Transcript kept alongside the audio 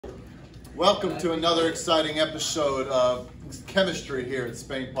Welcome to another exciting episode of chemistry here at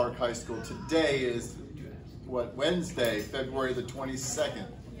Spain Park High School. Today is, Wednesday, February the 22nd.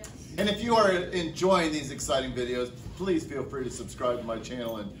 And if you are enjoying these exciting videos, please feel free to subscribe to my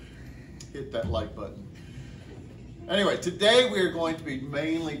channel and hit that like button. Anyway, today we are going to be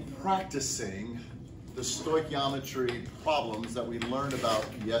mainly practicing the stoichiometry problems that we learned about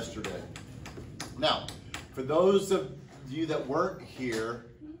yesterday. Now, for those of you that weren't here,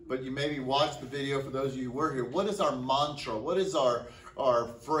 but you maybe watched the video, for those of you who were here, what is our mantra? What is our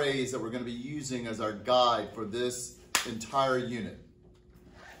phrase that we're going to be using as our guide for this entire unit?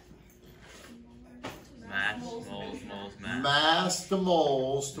 Mass, moles, mass. Mass to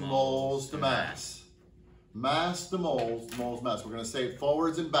moles to moles to mass. Mass to moles, mass. We're going to say it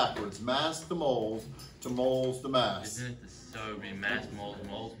forwards and backwards. Mass to moles to mass. Isn't it so be mass,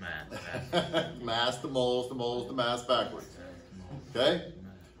 moles, mass? Mass to moles to mass backwards. Okay?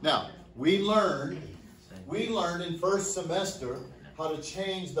 Now, we learned in first semester how to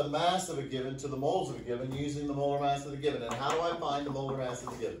change the mass of a given to the moles of a given using the molar mass of the given. And how do I find the molar mass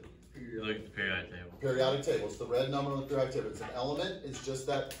of the given? You look at the periodic table. Periodic table. It's the red number on the periodic table. It's an element, it's just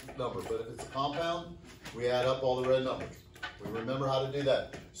that number. But if it's a compound, we add up all the red numbers. We remember how to do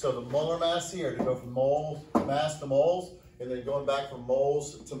that. So the molar mass here, to go from mass to moles, and then going back from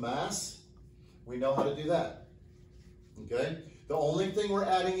moles to mass, we know how to do that. Okay? The only thing we're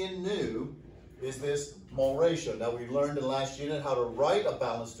adding in new is this mole ratio. Now, we learned in the last unit how to write a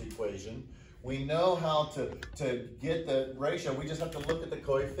balanced equation. We know how to get the ratio. We just have to look at the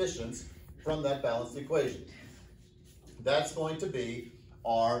coefficients from that balanced equation. That's going to be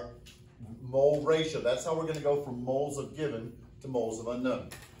our mole ratio. That's how we're going to go from moles of given to moles of unknown.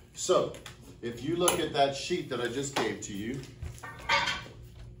 So, if you look at that sheet that I just gave to you,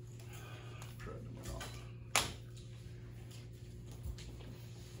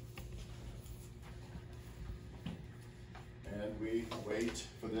 and we wait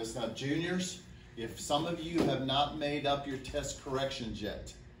for this. Now, juniors, if some of you have not made up your test corrections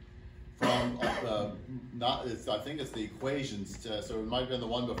yet, from I think it's the equations test, so it might have been the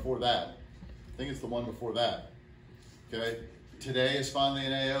one before that. I think it's the one before that. Okay, today is finally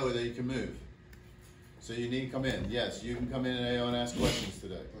an AO that you can move. So you need to come in. Yes, you can come in AO and ask questions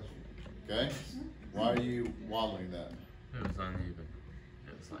today. Okay, why are you waddling that? It was uneven.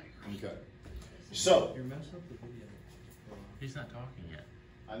 It was like. Okay, so. He's not talking yet.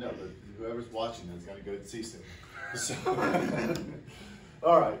 I know, but whoever's watching is going to go see soon. So,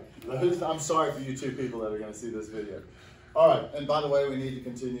 all right. I'm sorry for you two people that are going to see this video. All right. And by the way, we need to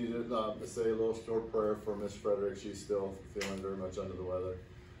continue to say a little short prayer for Miss Frederick. She's still feeling very much under the weather.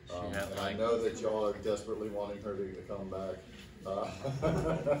 And I know that y'all are desperately wanting her to come back.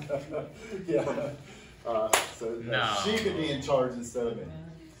 Yeah. So she could be in charge instead of me.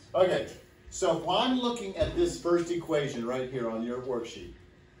 Okay. So if I'm looking at this first equation right here on your worksheet,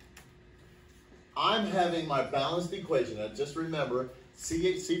 I'm having my balanced equation. Now just remember,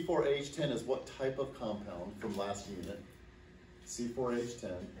 C4H10 is what type of compound from last unit?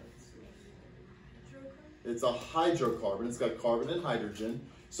 C4H10. It's a hydrocarbon. It's got carbon and hydrogen.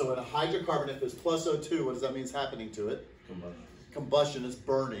 So in a hydrocarbon, if it's plus O2, what does that mean is happening to it? Combustion. Combustion is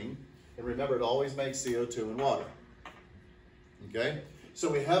burning. And remember, it always makes CO2 and water. Okay? So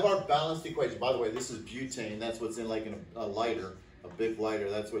we have our balanced equation. By the way, this is butane. That's what's in like a lighter, a big lighter.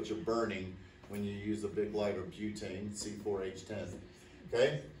 That's what you're burning when you use a big lighter, butane, C4H10.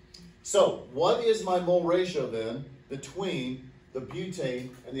 Okay? So what is my mole ratio then between the butane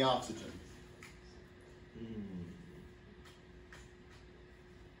and the oxygen?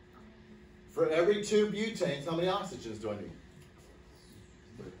 For every 2 butanes, how many oxygens do I need?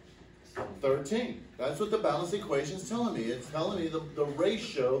 13. That's what the balanced equation is telling me. It's telling me the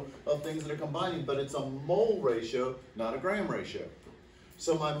ratio of things that are combining, but it's a mole ratio, not a gram ratio.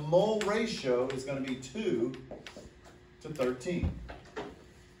 So my mole ratio is going to be 2 to 13.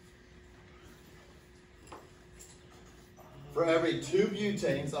 For every 2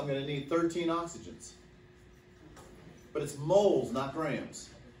 butanes, I'm going to need 13 oxygens. But it's moles, not grams.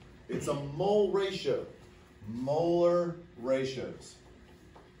 It's a mole ratio. Molar ratios.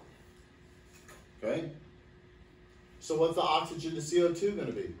 Okay? So what's the oxygen to CO2 going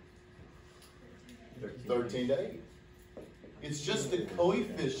to be? 13 to 8. It's just the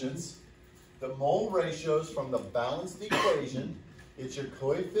coefficients, the mole ratios from the balanced equation. It's your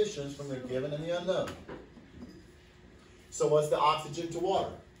coefficients from the given and the unknown. So what's the oxygen to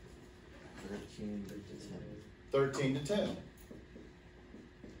water? 13 to 10.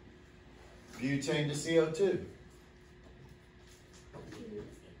 Butane to CO2.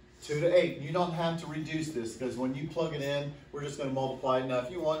 2 to 8. You don't have to reduce this because when you plug it in, we're just going to multiply it. Now, if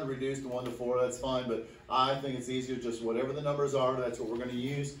you want to reduce to 1 to 4, that's fine, but I think it's easier just whatever the numbers are, that's what we're going to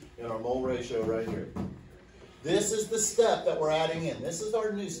use in our mole ratio right here. This is the step that we're adding in. This is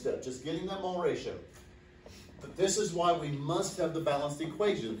our new step, just getting that mole ratio. But this is why we must have the balanced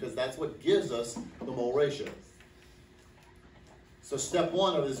equation, because that's what gives us the mole ratio. So step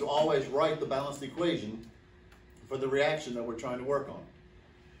 1 of it is to always write the balanced equation for the reaction that we're trying to work on.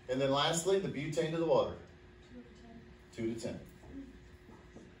 And then lastly, the butane to the water. 2 to 10.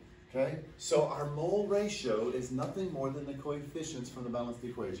 Okay? So our mole ratio is nothing more than the coefficients from the balanced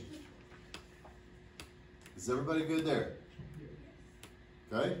equation. Is everybody good there?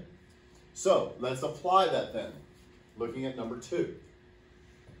 Okay? So let's apply that then. Looking at number 2.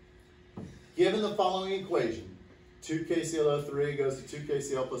 Given the following equation, 2 KClO3 goes to 2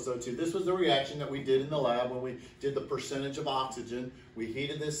 KCl plus O2. This was the reaction that we did in the lab when we did the percentage of oxygen. We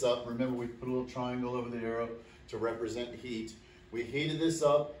heated this up. Remember, we put a little triangle over the arrow to represent heat. We heated this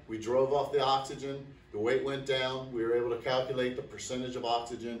up. We drove off the oxygen. The weight went down. We were able to calculate the percentage of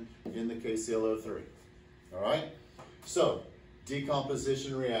oxygen in the KClO3. All right? So,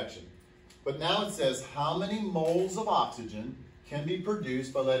 decomposition reaction. But now it says how many moles of oxygen can be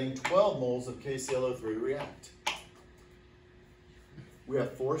produced by letting 12 moles of KClO3 react. We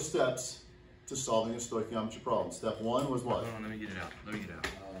have 4 steps to solving a stoichiometry problem. Step 1 was what? Hold on, let me get it out. Let me get it out.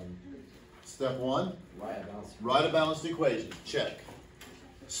 Step 1, Write write a balanced equation. Check.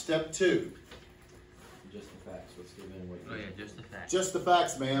 Step 2, just the facts. What's given and what Oh yeah, just the fact. just the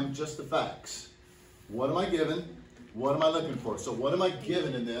facts, ma'am, just the facts. What am I given? What am I looking for? So what am I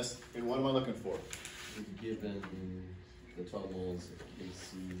given in this, and what am I looking for? given the 12 moles of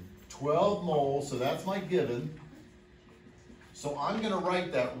KC. 12 moles, so that's my given. So I'm going to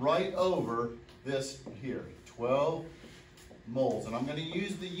write that right over this here, 12 moles. And I'm going to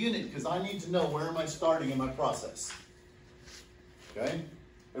use the unit because I need to know where am I starting in my process. Okay?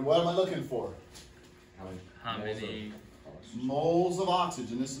 And what am I looking for? How many? Moles of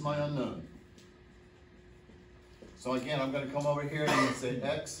oxygen. This is my unknown. So again, I'm going to come over here and I'm going to say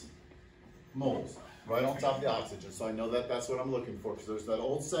X moles, right on top of the oxygen. So I know that that's what I'm looking for, because there's that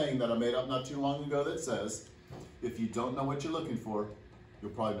old saying that I made up not too long ago that says, if you don't know what you're looking for,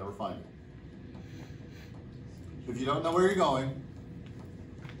 you'll probably never find it. If you don't know where you're going,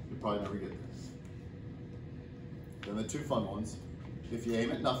 you'll probably never get there. Then the 2 fun ones. If you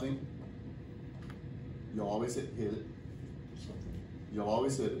aim at nothing, you'll always hit it. You'll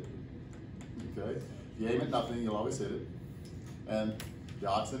always hit it. Okay? If you aim at nothing, you'll always hit it. And the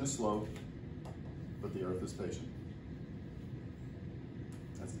oxygen is slow, but the earth is patient.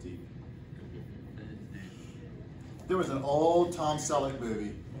 That's deep. There was an old Tom Selleck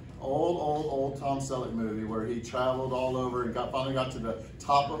movie, old Tom Selleck movie where he traveled all over and finally got to the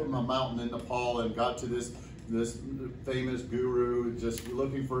top of a mountain in Nepal and got to this famous guru just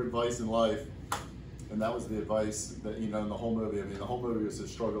looking for advice in life. And that was the advice that, you know, in the whole movie. I mean, the whole movie was a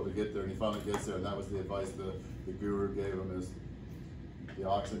struggle to get there, and he finally gets there, and that was the advice the guru gave him is, the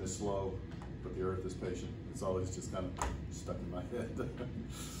oxygen is slow, but the earth is patient. It's always just kind of stuck in my head.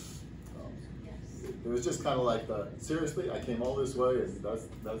 It was just kind of like, seriously, I came all this way, and that's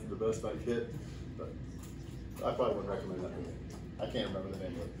the best I get. But I probably wouldn't recommend that movie. I can't remember the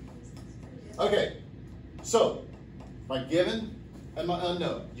name of it. Okay, so my given and my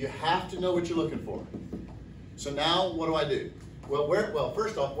unknown. You have to know what you're looking for. So now, what do I do? Well,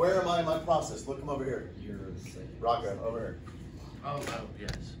 first off, where am I in my process? Look, come over here. You're the second. Rocco, over here. Oh,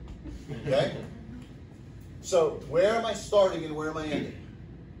 yes. Okay? So, where am I starting and where am I ending?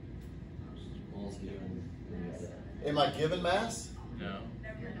 Moles given. Am I given mass? No.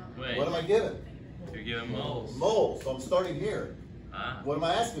 Wait. What am I given? You're giving moles. Moles. So I'm starting here. Ah. What am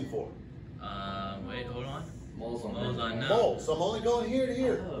I asking for? Wait, hold on. Moles on Moles on no. Moles. So I'm only going here to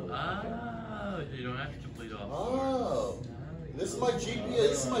here. Oh, you don't have to complete all Oh. This is my GPS.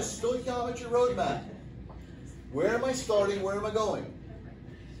 This is my stoichiometry roadmap. Where am I starting? Where am I going?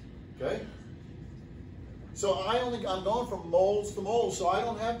 Okay? So I'm going from moles to moles, so I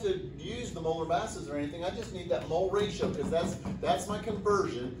don't have to use the molar masses or anything. I just need that mole ratio, because that's my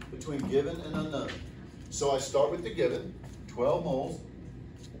conversion between given and unknown. So I start with the given, 12 moles,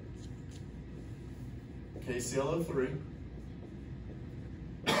 KClO3,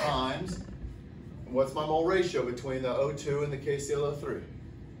 times, what's my mole ratio between the O2 and the KClO3?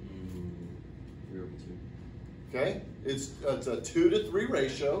 3/2. Okay? It's a 2 to 3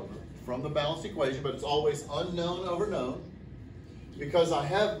 ratio from the balanced equation, but it's always unknown over known. Because I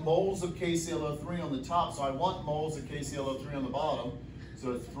have moles of KClO3 on the top, so I want moles of KClO3 on the bottom.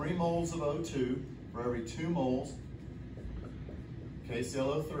 So it's 3 moles of O2 for every 2 moles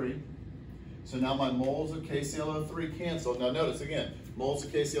KClO3. So now my moles of KClO3 cancel. Now notice again, moles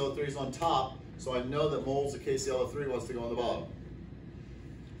of KClO3 is on top, so I know that moles of KClO3 wants to go on the bottom.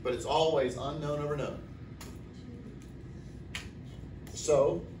 But it's always unknown over known.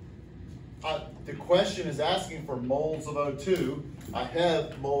 So the question is asking for moles of O2. I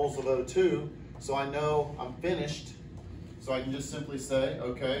have moles of O2, so I know I'm finished. So I can just simply say,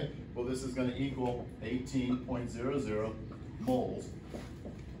 okay, well this is going to equal 18.00 moles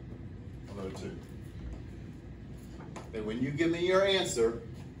of O2. And when you give me your answer,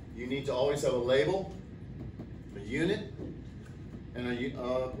 you need to always have a label, a unit, and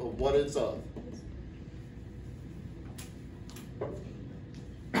of what it's of.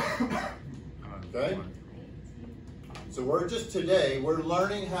 Okay? So we're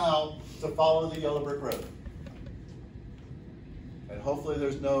learning how to follow the yellow brick road. And hopefully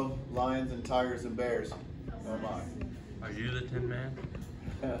there's no lions and tigers and bears. No mine. Are you the Tin Man?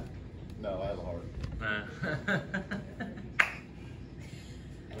 No, I have a heart.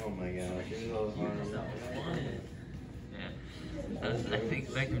 Oh my gosh, this is all hard. Yeah. I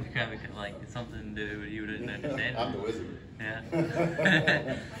think that could kind of like something to do with you didn't understand. I'm the wizard. Yeah.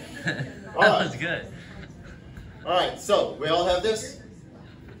 All That right. was good. All right, so we all have this?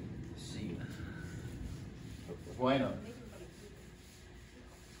 Bueno.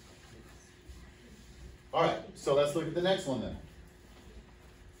 All right, so let's look at the next one then.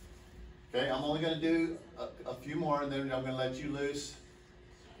 Okay, I'm only going to do a few more, and then I'm going to let you loose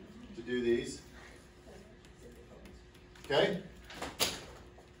to do these. Okay? It's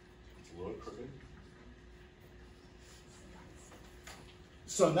a little crooked.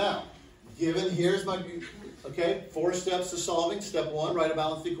 So now, here's my, okay, 4 steps to solving. Step 1, write a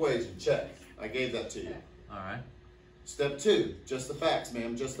balanced equation. Check. I gave that to you. All right. Step 2, just the facts,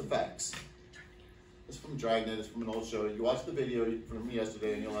 ma'am, just the facts. It's from Dragnet, it's from an old show. You watch the video from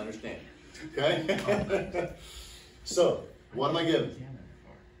yesterday and you'll understand. Okay? So, what am I given?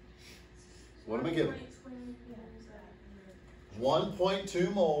 What am I given?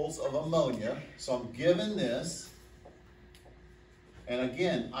 1.2 moles of ammonia. So I'm given this. And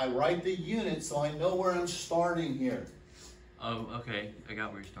again, I write the unit so I know where I'm starting here. Oh, okay. I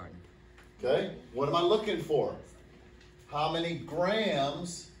got where you're starting. Okay? What am I looking for? How many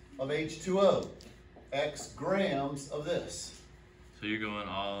grams of H2O? X grams of this. So you're going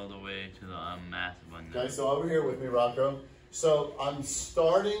all the way to the massive one now. Okay, so over here with me, Rocco. So I'm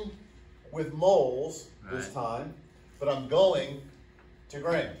starting with moles this time, but I'm going to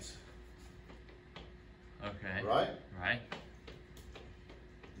grams. Okay. Right? Right.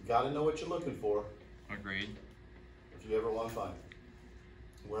 You got to know what you're looking for Agreed. if you ever want to find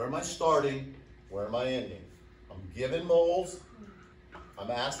it. Where am I starting? Where am I ending? I'm given moles.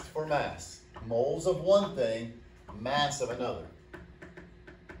 I'm asked for mass. Moles of one thing, mass of another.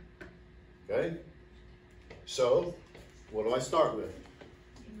 Okay? So, what do I start with?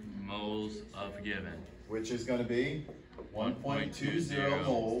 Moles of given. Which is going to be 1.20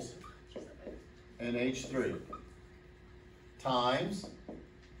 moles NH3 times.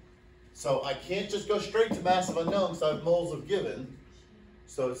 So I can't just go straight to mass of unknown because I have moles of given.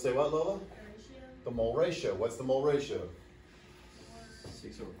 So say what, Lola? The mole ratio. What's the mole ratio?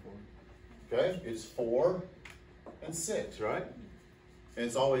 6 over 4. Okay, it's 4 and 6, right? And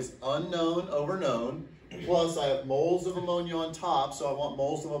it's always unknown over known. Plus I have moles of ammonia on top, so I want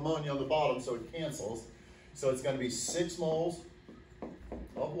moles of ammonia on the bottom, so it cancels. So it's going to be 6 moles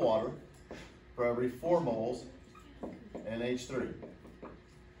of water for every 4 moles NH3.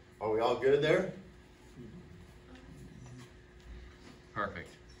 Are we all good there? Perfect.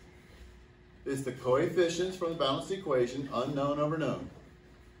 Is the coefficients from the balanced equation unknown over known?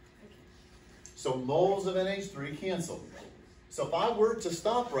 So moles of NH3 cancel. So if I were to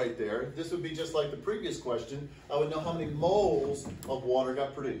stop right there, this would be just like the previous question. I would know how many moles of water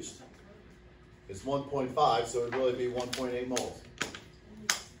got produced. It's 1.5, so it would really be 1.8 moles.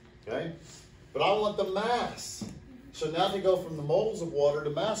 Okay? But I want the mass. So now to go from the moles of water to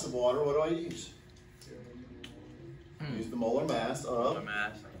mass of water, what do I use? Use the molar mass of, The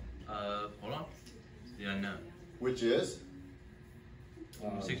mass of, hold on. The unknown. which is?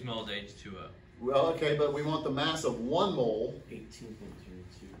 6 moles H2O. Well, okay, but we want the mass of 1 mole.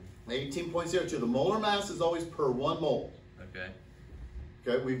 18.02. 18.02. The molar mass is always per 1 mole. Okay.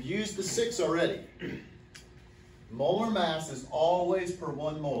 Okay, we've used the 6 already. Molar mass is always per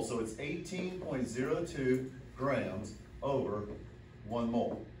 1 mole, so it's 18.02 grams over 1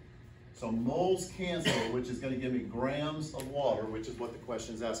 mole. So moles cancel, which is going to give me grams of water, which is what the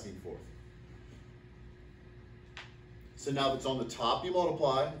question is asking for. So now if it's on the top, you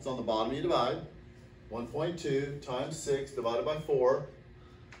multiply. It's on the bottom, you divide. 1.2 times 6 divided by 4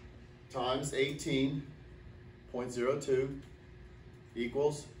 times 18.02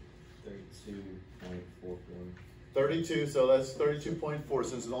 equals 32.44. 32, so that's 32.4.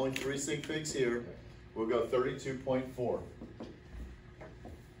 Since there's only 3 sig figs here, we'll go 32.4.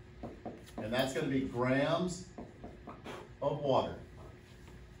 And that's going to be grams of water.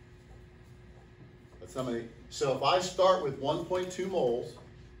 That's how many. So if I start with 1.2 moles,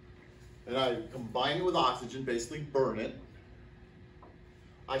 and I combine it with oxygen, basically burn it,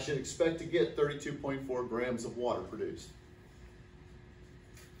 I should expect to get 32.4 grams of water produced.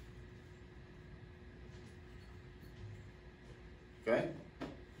 Okay?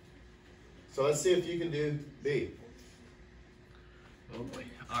 So let's see if you can do B. Oh boy.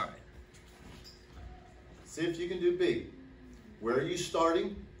 All right. See if you can do B. Where are you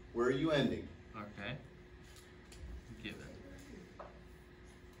starting? Where are you ending? Okay. Given.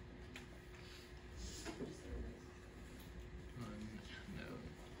 No.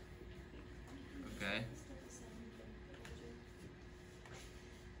 Okay.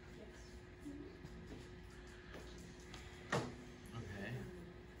 Okay.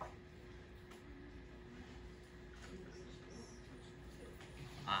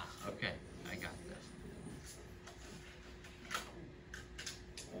 Ah, okay. I got this.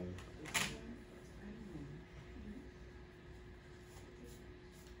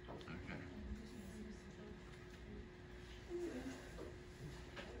 Okay.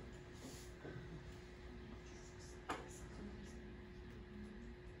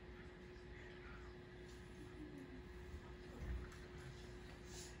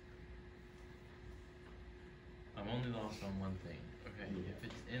 I'm only lost on one thing. Okay, if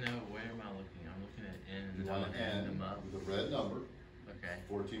it's NO, where am I looking? I'm looking at N and You then want I'm to adding end them up. with a red number, Okay,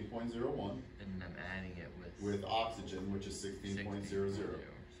 14.01, and I'm adding it with oxygen, which is 16.00. 16.00.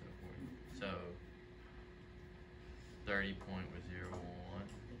 So 30.01.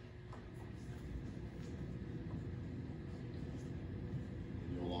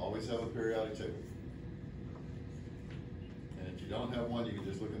 You'll always have a periodic table. And if you don't have one, you can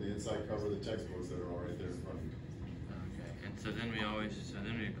just look in the inside cover of the textbooks that are all right there in front of you. Okay, and so then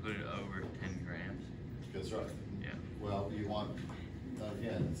we put it over 10 grams. That's right. Yeah. Well, you want,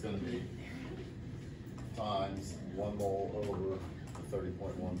 again, it's going to be times 1 mole over the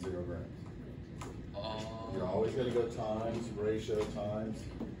 30.10 grams. Oh. You're always going to go times, ratio, times.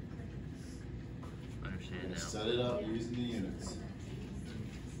 Understand now. Set it up using the units.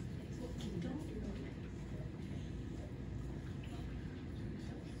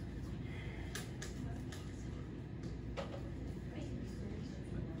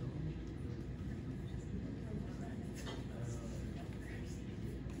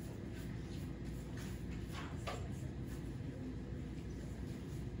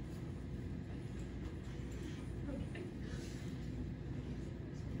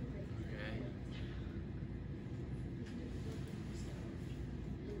 Okay.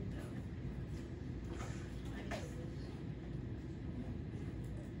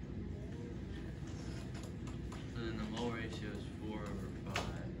 So then the mole ratio is 4/5.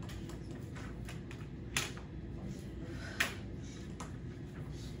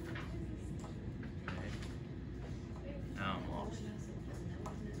 Okay. Now I'm lost.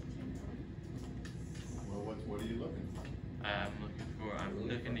 Well, what are you looking for? I'm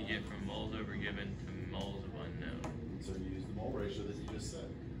looking to get from moles over given to moles of unknown. So you use the mole ratio that you just said.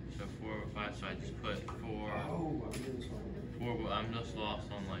 So 4/5, so I just put 4. Oh, I'm doing this one. 4, I'm just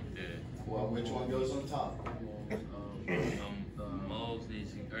lost on like the Well, which one goes on top? moles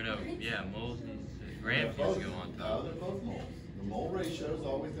needs to, or no, yeah, moles needs to, grams They're needs to both- go on No, top. they're both moles. The mole ratio is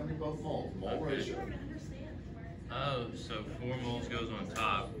always going to be both moles. Mole Okay. ratio. Oh, so 4 moles goes on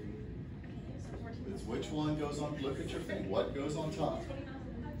top. It's which one goes on, look at your thing. What goes on top?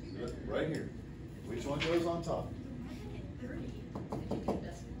 Look, right here. Which one goes on top?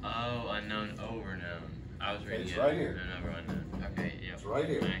 Oh, unknown over known. I was reading It's it. right here. Unknown over unknown. Okay, yeah. It's right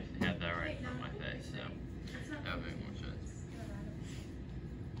here. I actually had that right in front of my face, so that would make more sense.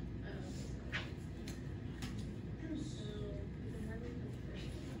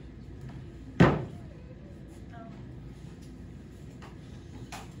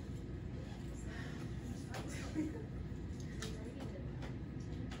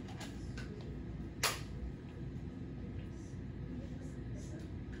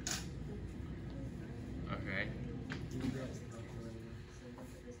 Okay.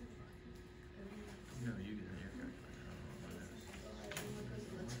 No, you can hear your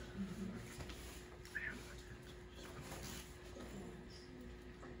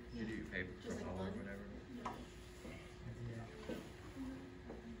You do your paper for all or whatever.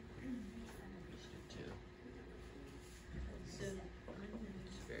 Just do 2.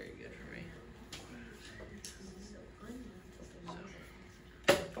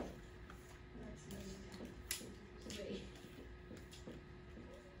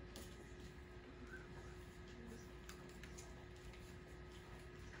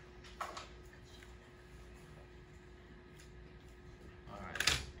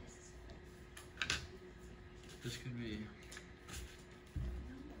 this could be.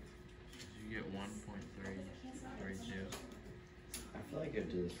 You get 1.332. I feel like I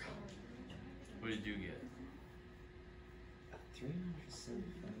do this wrong. What did you get? 375.1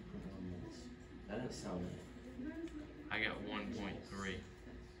 moles. That doesn't sound right. I got 1.3.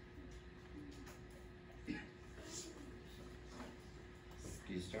 Do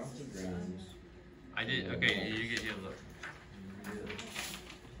you start with the grams? I did. Okay, you get the look.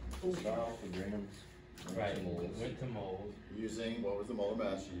 Start off with grams. Right. Moles. Went to moles. Using, what was the molar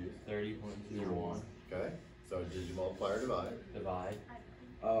mass you used? 30.01. Okay, so did you multiply or divide? Divide.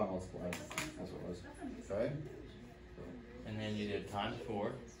 Oh, I multiplied. That's what it was. Okay, And then you did times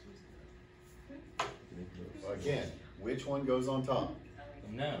 4. again, which one goes on top?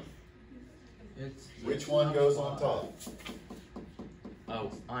 No. It's. Which one goes on top?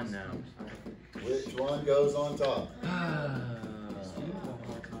 Oh, unknown. Which one goes on top?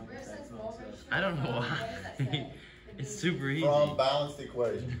 I don't know why. It's super easy. From balanced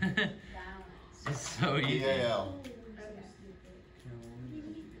equation. It's so easy. BAL.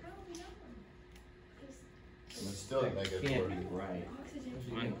 And it still didn't make it Can't work. be right.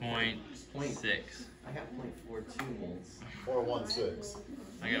 1.6. I got 0.42 moles. 416.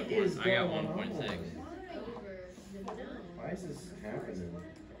 I got What is 1.6. Why is this happening?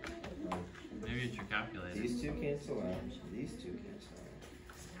 Maybe it's your calculator. These two cancel out. These two cancel out.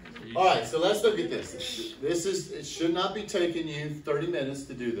 All right, so let's look at this. It should not be taking you 30 minutes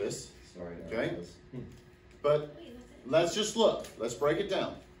to do this, Sorry. okay? But let's just look. Let's break it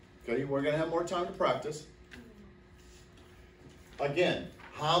down. Okay, we're going to have more time to practice. Again,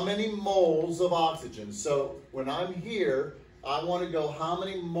 how many moles of oxygen? So when I'm here, I want to go how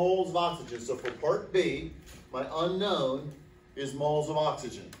many moles of oxygen. So for part B, my unknown is moles of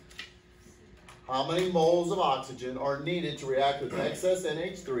oxygen. How many moles of oxygen are needed to react with excess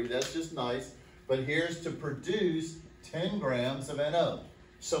NH3? That's just nice. But here's to produce 10 grams of NO.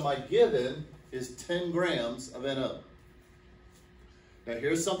 So my given is 10 grams of NO. Now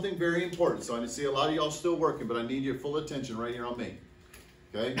here's something very important. So I see a lot of y'all still working, but I need your full attention right here on me.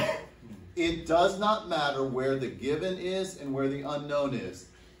 Okay? It does not matter where the given is and where the unknown is.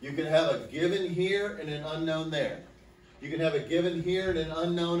 You can have a given here and an unknown there. You can have a given here and an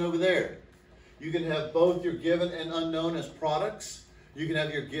unknown over there. You can have both your given and unknown as products. You can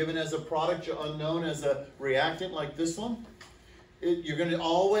have your given as a product, your unknown as a reactant like this one. You're going to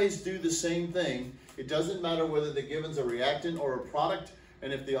always do the same thing. It doesn't matter whether the given's a reactant or a product,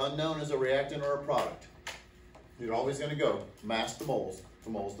 and if the unknown is a reactant or a product. You're always going to go mass to moles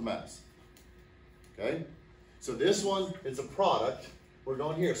to mass. Okay? So this one is a product. We're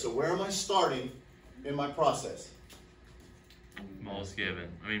going here. So where am I starting in my process? Moles given.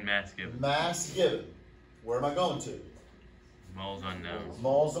 I mean mass given. Mass given. Where am I going to? Moles unknown.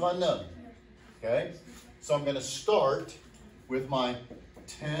 Moles of unknown. Okay? So I'm going to start with my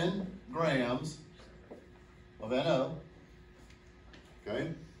 10 grams of NO.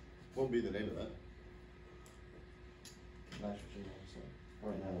 Okay? What would be the name of that? Nitrogen oxide.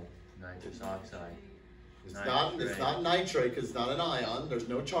 Or no. Nitrous oxide. It's not nitrate because it's not an ion. There's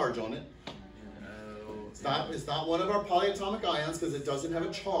no charge on it. It's not one of our polyatomic ions because it doesn't have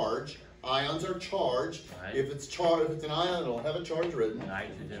a charge. Ions are charged. Right. If it's an ion, it'll have a charge written.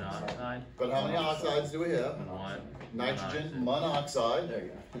 Nitrogen oxide. But how many oxides do we have? One. Nitrogen monoxide There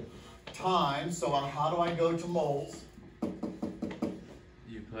you go. times. So how do I go to moles?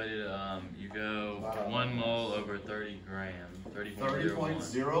 You put it. You go 1 mole over 30 grams. 30.01.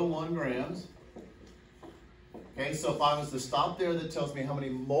 30.01 grams. Okay, so if I was to stop there, that tells me how many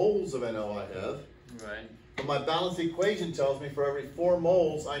moles of NO I have. Right. But my balanced equation tells me for every 4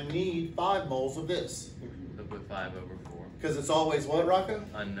 moles, I need 5 moles of this. So put 5 over 4. Because it's always what, Rocco?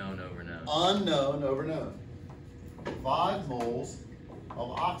 Unknown over known. Unknown over known. 5 moles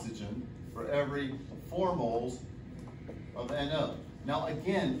of oxygen for every 4 moles of NO. Now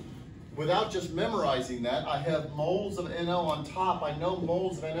again, without just memorizing that, I have moles of NO on top. I know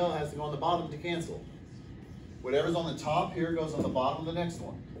moles of NO has to go on the bottom to cancel. Whatever's on the top here goes on the bottom of the next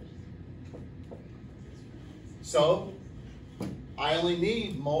one. So I only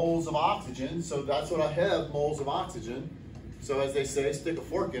need moles of oxygen, so that's what I have, moles of oxygen. So as they say, stick a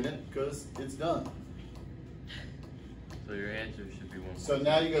fork in it because it's done. So your answer should be 1. So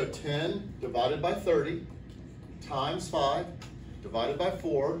now you go 10 divided by 30 times 5 divided by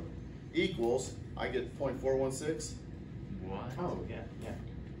 4 equals, I get 0.416. What? Oh, yeah.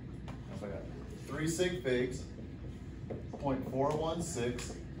 I forgot. 3 sig figs,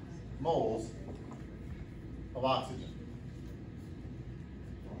 0.416 moles of oxygen.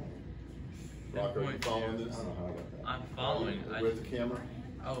 Rocco, are you following this? I don't know how I got that. I'm following. With the camera?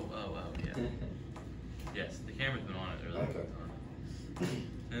 Oh, yeah. Yes, the camera's been on it earlier. Okay.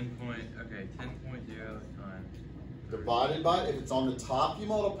 10.0 times. Divided by, if it's on the top you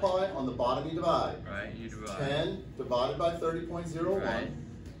multiply, on the bottom you divide. Right, you divide. 10 divided by 30.01 Right.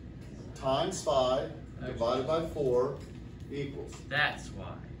 times 5 divided by 4 equals. That's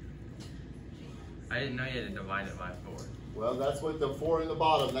why. I didn't know you had to divide it by 4. Well, that's what the 4 in the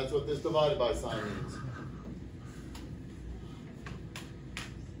bottom, that's what this divided by sign means.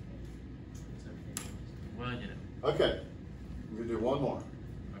 Well, you know. Okay, we're gonna do one more.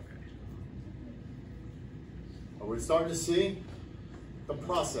 Okay. Are we starting to see the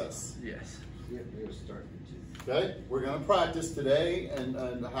process? Yes. Yep, we're starting to. Okay, we're gonna practice today and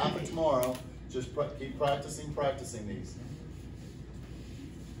half of tomorrow. Just keep practicing these.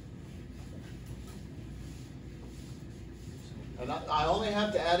 And I only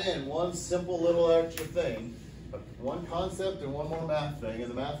have to add in one simple little extra thing, one concept and one more math thing, and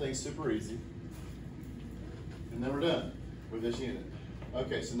the math thing's super easy. And then we're done with this unit.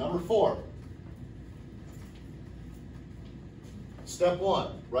 Okay, so number 4. Step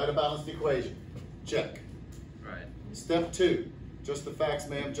 1, write a balanced equation. Check. Right. Step 2, just the facts,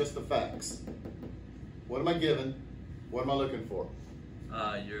 ma'am, just the facts. What am I given? What am I looking for?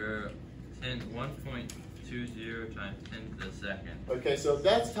 You're 1.20 times 10 to the second. Okay, so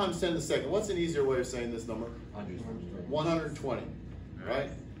that's times 10 to the second. What's an easier way of saying this number? 120,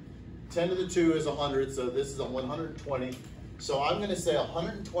 right? 10 to the 2 is 100, so this is a 120. So I'm going to say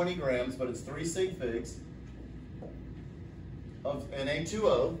 120 grams, but it's 3 sig figs of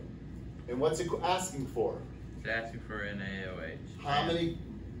Na2O. And what's it asking for? It's asking for NaOH. How many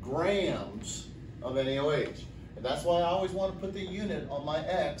grams of NaOH? And that's why I always want to put the unit on my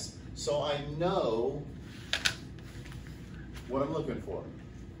X so I know what I'm looking for.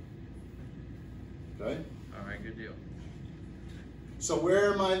 Okay? All right, good deal. So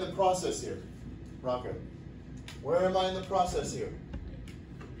where am I in the process here, Rocco? Where am I in the process here?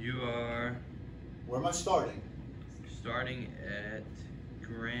 You are Where am I starting? starting at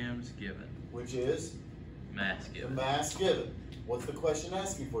grams given. Which is Mass the given. mass given. What's the question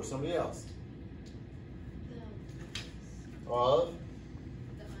asking for? Somebody else? Of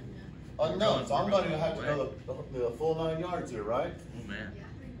unknowns. I'm going to have to go the full 9 yards here, right? Oh man.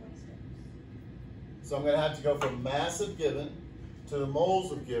 So I'm going to have to go from mass of given to the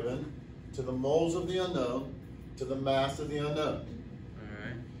moles of given to the moles of the unknown to the mass of the unknown. All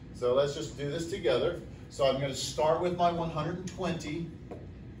right. So let's just do this together. So I'm going to start with my 120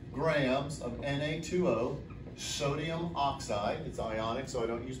 grams of Na2O, sodium oxide. It's ionic, so I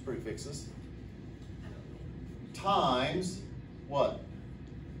don't use prefixes. Times what?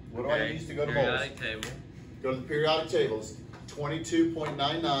 What do I use to go to moles? Periodic table. Go to the periodic table. It's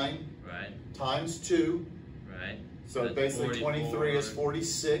 22.99 Right. times 2. Right. So That's basically 23 is 44.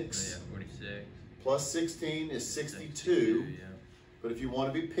 46. So yeah, 46. Plus 16 is 62. Yeah. But if you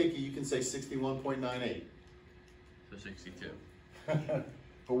want to be picky, you can say 61.98. So 62.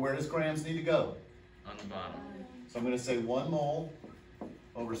 But where does grams need to go? On the bottom. So I'm going to say 1 mole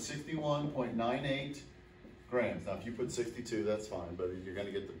over 61.98 grams. Now if you put 62, that's fine, but you're going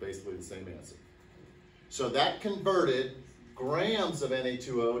to get basically the same answer. So that converted grams of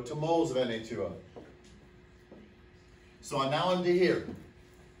Na2O to moles of Na2O. So now I'm to here.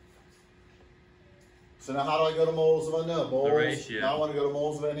 So now how do I go to moles of unknown? Moles. The ratio. Now I want to go to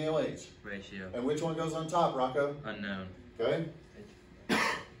moles of NaOH. Ratio. And which one goes on top, Rocco? Unknown. Okay.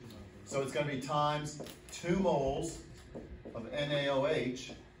 So it's going to be times 2 moles of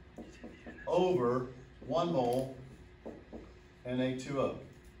NaOH over 1 mole Na2O.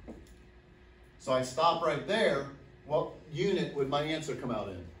 So I stop right there. What unit would my answer come out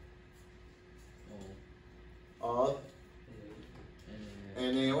in? Of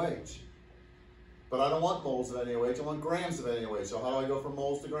NaOH. But I don't want moles of NaOH, I want grams of NaOH. So how do I go from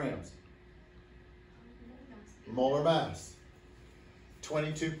moles to grams? Molar mass.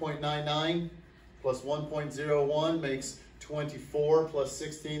 22.99 plus 1.01 makes 24 plus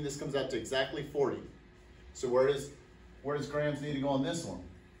 16. This comes out to exactly 40. So where does grams need to go on this one?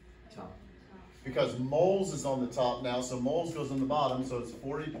 Top. Because moles is on the top now, so moles goes on the bottom, so it's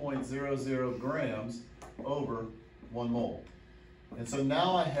 40.00 grams over 1 mole. And so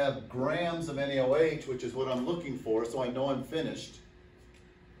now I have grams of NaOH, which is what I'm looking for, so I know I'm finished.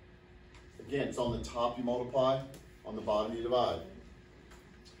 Again, it's on the top you multiply, on the bottom you divide.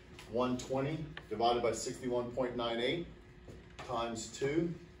 120 divided by 61.98 times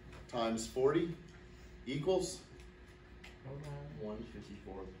 2 times 40 equals? 154.9.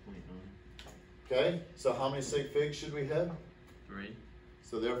 Okay, so how many sig figs should we have? 3.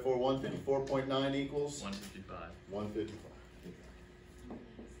 So therefore 154.9 equals? 155. 155.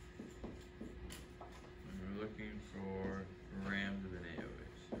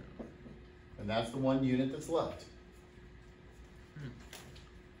 that's the one unit that's left.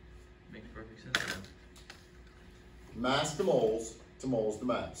 Makes perfect sense. Mass to moles to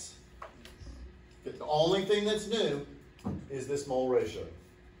mass. The only thing that's new is this mole ratio.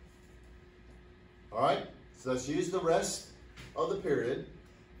 All right, so let's use the rest of the period.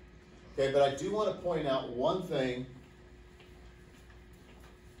 Okay, but I do want to point out one thing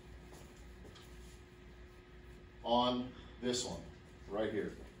on this one, right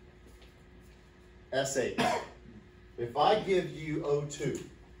here. S8. If I give you O2,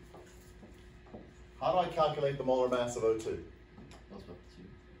 how do I calculate the molar mass of O2? That's what 2.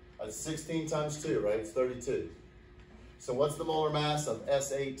 That's 16 times 2, right? It's 32. So what's the molar mass of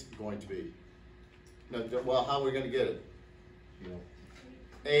S8 going to be? No, well, how are we going to get it?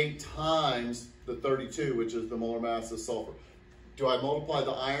 8 times the 32, which is the molar mass of sulfur. Do I multiply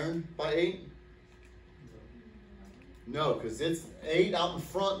the iron by 8? No, because it's 8 out in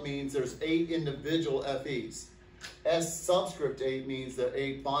front means there's 8 individual Fe's. S subscript 8 means that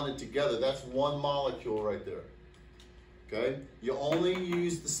 8 bonded together. That's one molecule right there. Okay? You only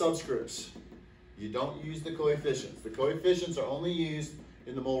use the subscripts. You don't use the coefficients. The coefficients are only used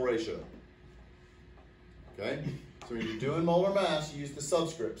in the mole ratio. Okay? So when you're doing molar mass, you use the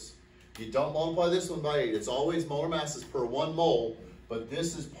subscripts. You don't multiply this one by 8. It's always molar masses per 1 mole, but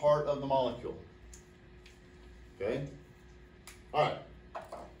this is part of the molecule. Okay? All right.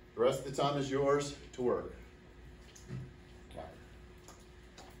 The rest of the time is yours to work.